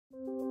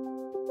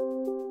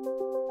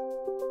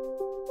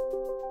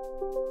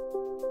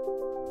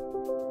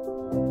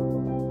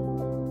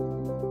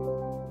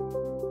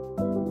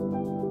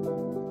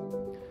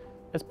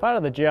As part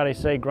of the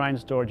GRDC grain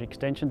storage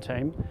extension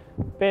team,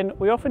 Ben,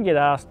 we often get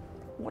asked,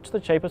 what's the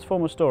cheapest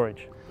form of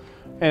storage?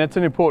 And it's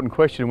an important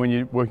question when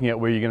you're working out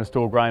where you're going to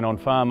store grain on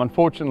farm.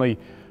 Unfortunately,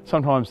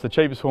 sometimes the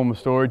cheapest form of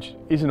storage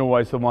isn't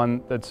always the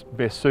one that's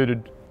best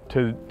suited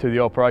to the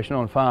operation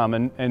on farm.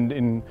 And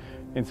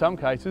in some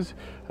cases,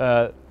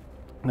 the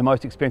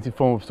most expensive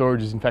form of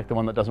storage is in fact the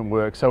one that doesn't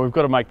work. So we've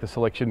got to make the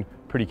selection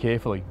pretty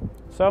carefully.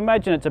 So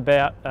imagine it's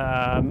about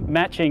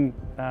matching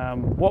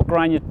what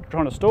grain you're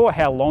trying to store,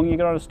 how long you're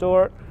going to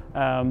store it,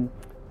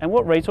 and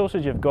what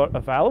resources you've got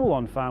available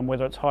on farm,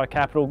 whether it's high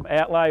capital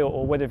outlay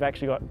or whether you've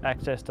actually got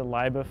access to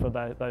labour for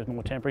those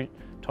more temporary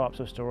types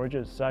of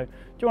storages. So do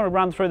you want to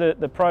run through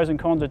the pros and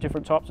cons of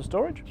different types of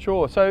storage?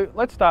 Sure, so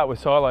let's start with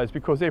silos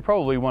because they're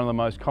probably one of the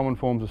most common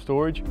forms of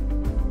storage.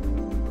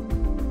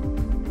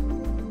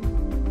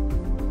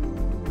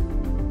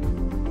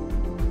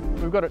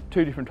 We've got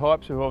two different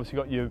types. We've obviously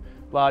got your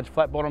large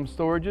flat bottom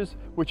storages,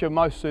 which are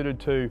most suited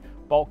to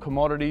bulk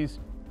commodities,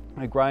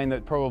 a grain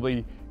that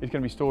probably is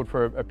going to be stored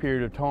for a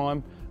period of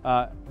time.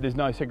 There's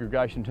no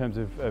segregation in terms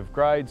of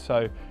grades,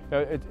 so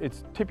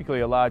it's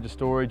typically a larger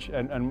storage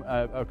and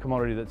a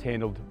commodity that's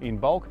handled in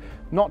bulk.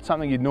 Not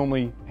something you'd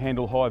normally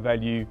handle high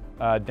value,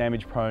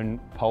 damage prone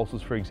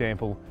pulses, for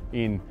example,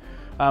 in.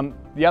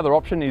 The other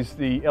option is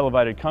the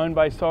elevated cone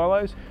based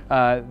silos.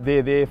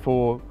 They're there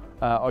for,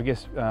 I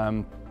guess,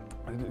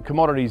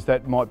 commodities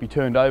that might be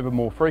turned over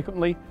more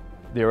frequently.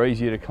 They're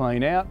easier to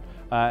clean out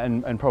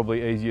and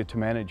probably easier to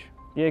manage.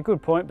 Yeah,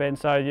 good point, Ben.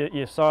 So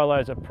your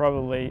silos are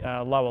probably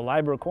a lower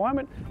labour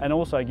requirement and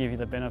also give you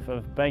the benefit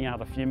of being able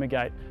to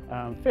fumigate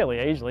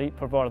fairly easily,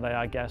 provided they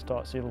are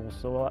gas-tight sealable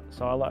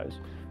silos.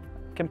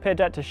 Compared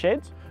that to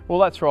sheds? Well,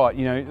 that's right.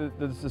 You know,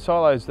 the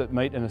silos that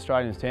meet an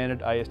Australian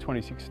standard, AS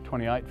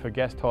 2628 for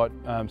gas-tight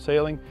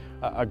sealing,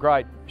 are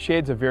great.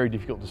 Sheds are very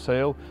difficult to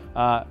seal,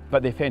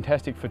 but they're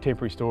fantastic for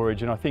temporary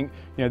storage. And I think,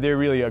 you know, they're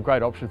really a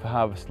great option for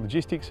harvest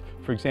logistics.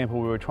 For example,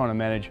 we were trying to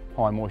manage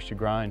high moisture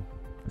grain.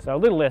 So a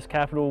little less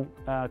capital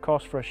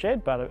cost for a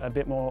shed, but a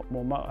bit more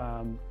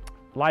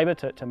labour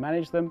to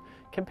manage them.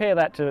 Compare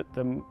that to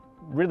the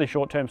really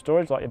short-term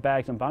storage like your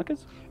bags and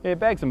bunkers. Yeah,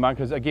 bags and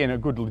bunkers, again, a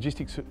good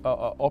logistics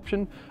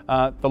option.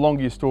 The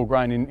longer you store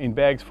grain in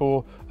bags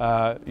for,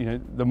 you know,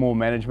 the more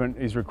management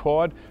is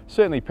required.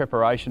 Certainly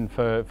preparation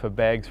for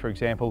bags, for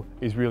example,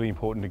 is really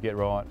important to get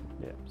right.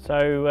 Yeah.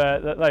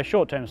 So those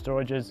short-term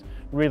storages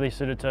really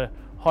suited to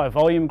high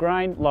volume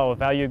grain, lower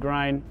value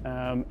grain,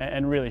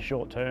 and really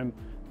short-term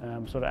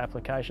sort of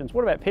applications.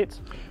 What about pits?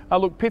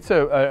 Look, pits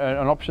are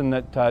an option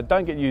that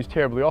don't get used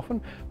terribly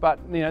often, but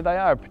you know, they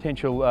are a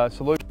potential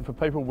solution for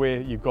people where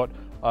you've got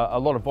a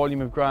lot of volume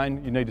of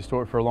grain, you need to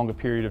store it for a longer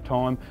period of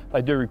time.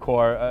 They do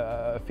require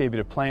a fair bit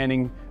of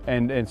planning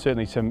and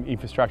certainly some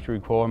infrastructure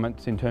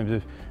requirements in terms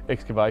of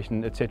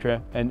excavation,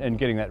 etc. And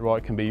getting that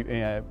right can be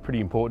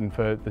pretty important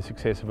for the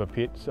success of a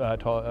pit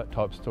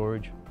type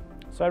storage.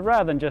 So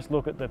rather than just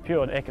look at the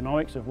pure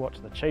economics of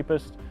what's the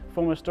cheapest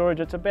form of storage,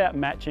 it's about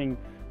matching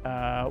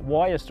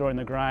why you're storing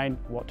the grain,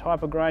 what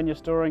type of grain you're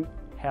storing,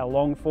 how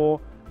long for,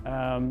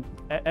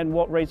 and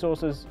what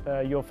resources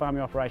your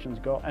farming operation's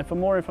got. And for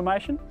more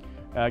information,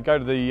 go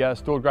to the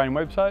Stored Grain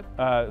website,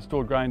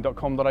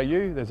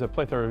 storedgrain.com.au. There's a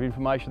plethora of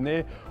information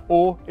there.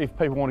 Or if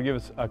people want to give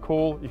us a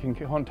call, you can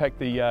contact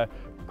the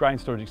Grain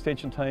Storage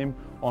Extension team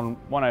on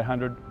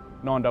 1800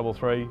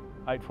 933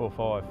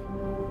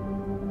 845.